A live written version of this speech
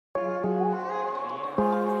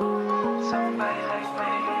Somebody like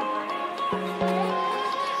me.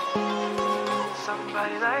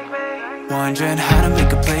 Somebody like me. Wondering how to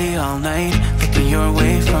make a play all night, looking your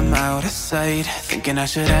way from out of sight, thinking I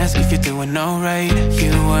should ask if you're doing alright.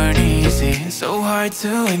 You weren't easy, so hard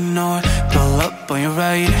to ignore. Pull up on your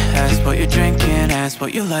right, ask what you're drinking, ask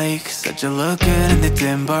what you like. Said you look good in the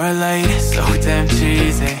dim bar light, so damn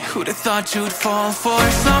cheesy. Who'd have thought you'd fall for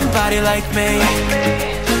somebody like me?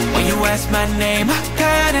 When you asked my name, I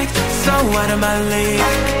panicked, so out of my league.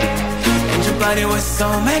 And your body was so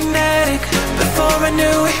magnetic. Before I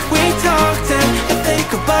knew it, we talked, and I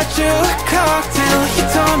think about you a cocktail. You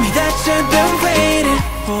told me that you've been waiting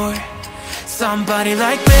for somebody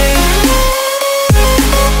like me.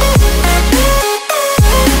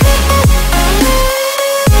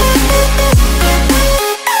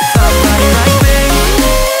 Somebody like me.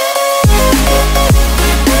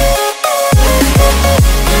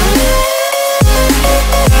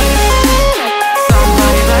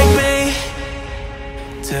 Somebody like me.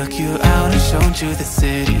 Took you out and showed you the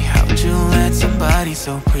city. How'd you let somebody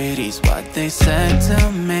so pretty's what they said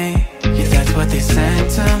to me? Yeah, that's what they said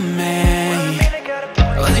to me.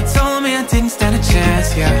 Well, they told me I didn't stand a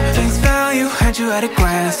chance, yeah. Face value, had you at a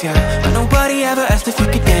glance, yeah. But nobody ever asked if you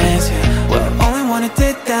could dance, yeah. Well, only one who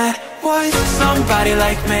did that was somebody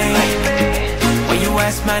like me. When you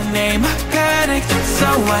asked my name, I panicked, so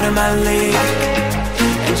out of my league.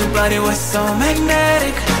 And your body was so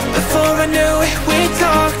magnetic. Before I knew it, we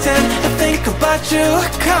talked, and I think about you a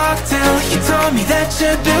cocktail. You told me that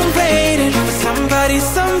you've been waiting for somebody,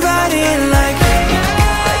 somebody like me.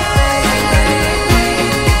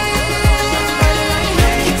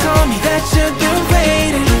 You told me that you've been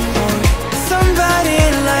waiting for somebody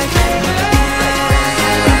like me.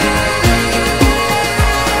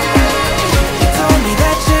 You told me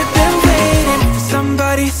that you've been waiting for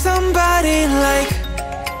somebody, somebody like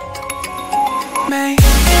me.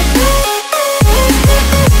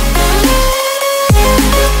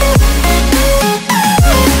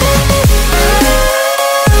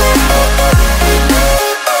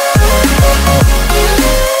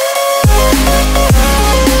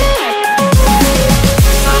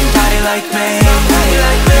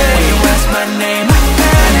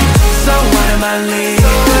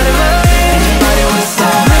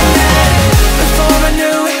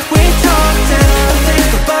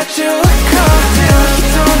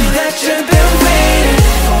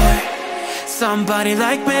 Somebody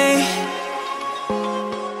like me.